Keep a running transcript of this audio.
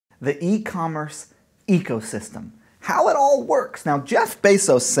the e-commerce ecosystem, how it all works. Now, Jeff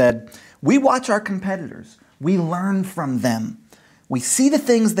Bezos said, we watch our competitors, we learn from them. We see the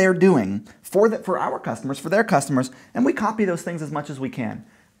things they're doing for our customers, for their customers, and we copy those things as much as we can.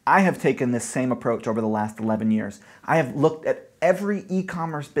 I have taken this same approach over the last 11 years. I have looked at every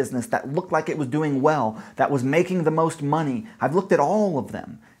e-commerce business that looked like it was doing well, that was making the most money. I've looked at all of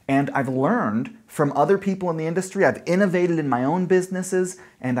them, and I've learned from other people in the industry. I've innovated in my own businesses,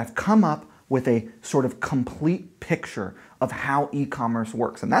 and I've come up with a sort of complete picture of how e-commerce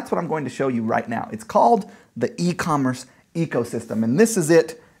works. And that's what I'm going to show you right now. It's called the e-commerce ecosystem, and this is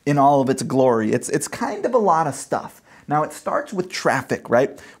it in all of its glory. It's kind of a lot of stuff. Now, it starts with traffic,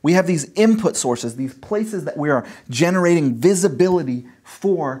 right? We have these input sources, these places that we are generating visibility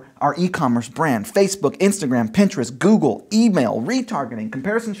for our e-commerce brand. Facebook, Instagram, Pinterest, Google, email, retargeting,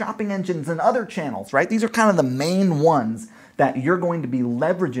 comparison shopping engines, and other channels, right? These are kind of the main ones that you're going to be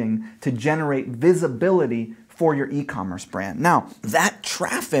leveraging to generate visibility for your e-commerce brand. Now, that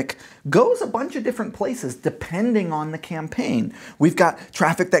traffic goes a bunch of different places depending on the campaign. We've got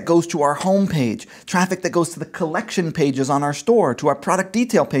traffic that goes to our homepage, traffic that goes to the collection pages on our store, to our product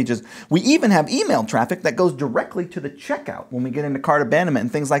detail pages. We even have email traffic that goes directly to the checkout when we get into cart abandonment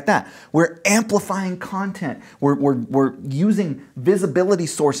and things like that. We're amplifying content. We're using visibility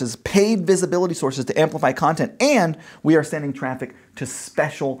sources, paid visibility sources to amplify content, and we are sending traffic to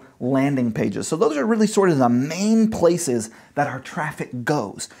special landing pages. So those are really sort of the main places that our traffic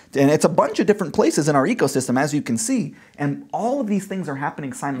goes. And it's a bunch of different places in our ecosystem, as you can see, and all of these things are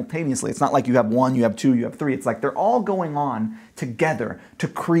happening simultaneously. It's not like you have one, you have two, you have three. It's like they're all going on together to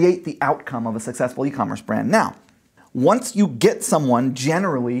create the outcome of a successful e-commerce brand. Now, once you get someone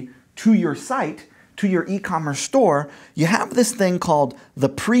generally to your site, to your e-commerce store, you have this thing called the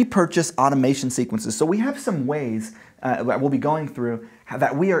pre-purchase automation sequences. So we have some ways that we'll be going through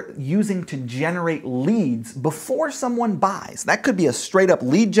that we are using to generate leads before someone buys. That could be a straight up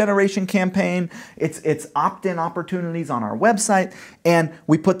lead generation campaign. It's opt-in opportunities on our website, and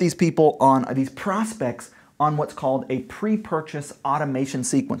we put these people on, these prospects on what's called a pre-purchase automation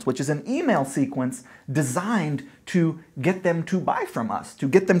sequence, which is an email sequence designed to get them to buy from us, to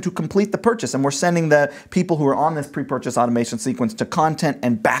get them to complete the purchase. And we're sending the people who are on this pre-purchase automation sequence to content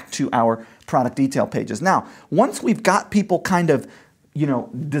and back to our product detail pages. Now, once we've got people kind of,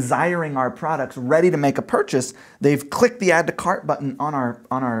 desiring our products, ready to make a purchase, they've clicked the add to cart button on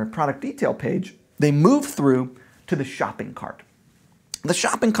our product detail page, they move through to the shopping cart. The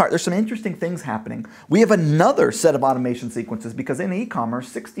shopping cart, there's some interesting things happening. We have another set of automation sequences because in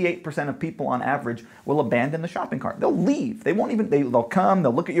e-commerce, 68% of people on average will abandon the shopping cart. They'll leave. They won't even, they'll come,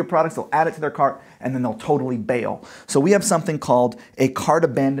 they'll look at your products, they'll add it to their cart, and then they'll totally bail. So we have something called a cart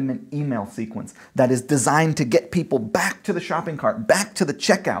abandonment email sequence that is designed to get people back to the shopping cart, back to the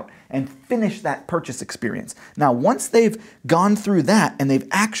checkout, and finish that purchase experience. Now, once they've gone through that and they've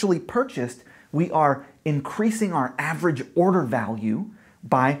actually purchased, we are increasing our average order value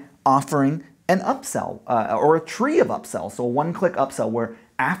by offering an upsell or a tree of upsells. So a one-click upsell where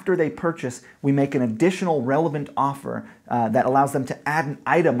after they purchase, we make an additional relevant offer that allows them to add an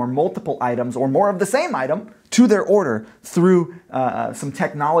item or multiple items or more of the same item to their order through some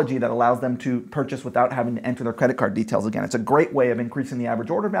technology that allows them to purchase without having to enter their credit card details again. It's a great way of increasing the average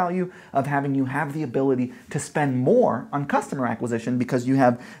order value, of having you have the ability to spend more on customer acquisition because you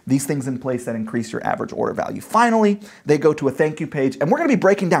have these things in place that increase your average order value. Finally, they go to a thank you page, and we're going to be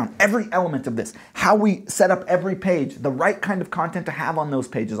breaking down every element of this, how we set up every page, the right kind of content to have on those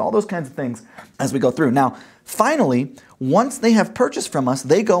pages, all those kinds of things as we go through. Now, finally, once they have purchased from us,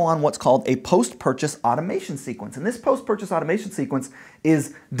 they go on what's called a post-purchase automation sequence. And this post-purchase automation sequence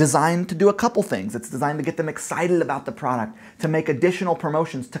is designed to do a couple things. It's designed to get them excited about the product, to make additional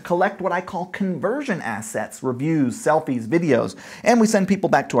promotions, to collect what I call conversion assets, reviews, selfies, videos. And we send people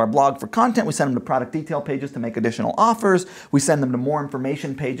back to our blog for content. We send them to product detail pages to make additional offers. We send them to more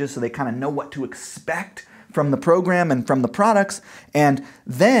information pages so they kind of know what to expect from the program and from the products. And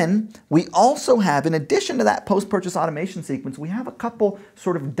then we also have, in addition to that post-purchase automation sequence, we have a couple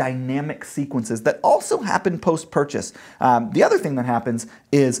sort of dynamic sequences that also happen post-purchase. The other thing that happens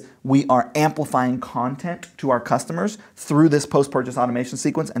is we are amplifying content to our customers through this post-purchase automation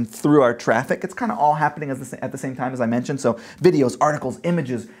sequence and through our traffic. It's kind of all happening at the same time as I mentioned. So videos, articles,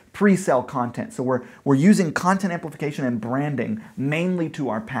 images, pre-sale content. So we're using content amplification and branding mainly to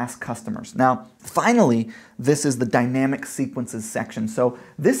our past customers. Now, finally, this is the dynamic sequences section. So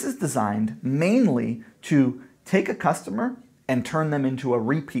this is designed mainly to take a customer and turn them into a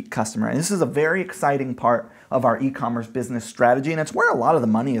repeat customer. And this is a very exciting part of our e-commerce business strategy, and it's where a lot of the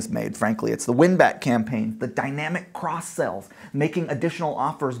money is made, frankly. It's the win-back campaigns, the dynamic cross-sells, making additional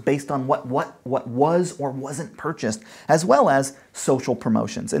offers based on what was or wasn't purchased, as well as social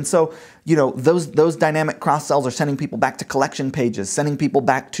promotions. And so, those dynamic cross-sells are sending people back to collection pages, sending people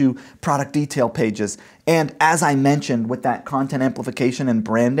back to product detail pages. And as I mentioned, with that content amplification and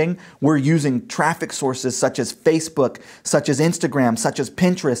branding, we're using traffic sources such as Facebook, such as Instagram, such as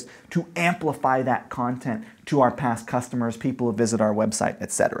Pinterest to amplify that content to our past customers, people who visit our website,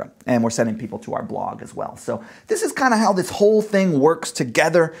 etc. And we're sending people to our blog as well. So this is kind of how this whole thing works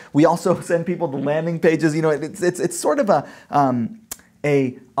together. We also send people to landing pages. It's sort of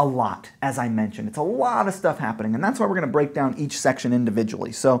a lot, as I mentioned. It's a lot of stuff happening, and that's why we're going to break down each section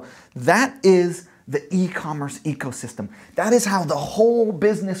individually. So that is the e-commerce ecosystem. That is how the whole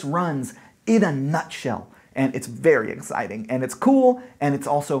business runs in a nutshell. And it's very exciting, and it's cool, and it's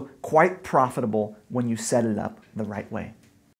also quite profitable when you set it up the right way.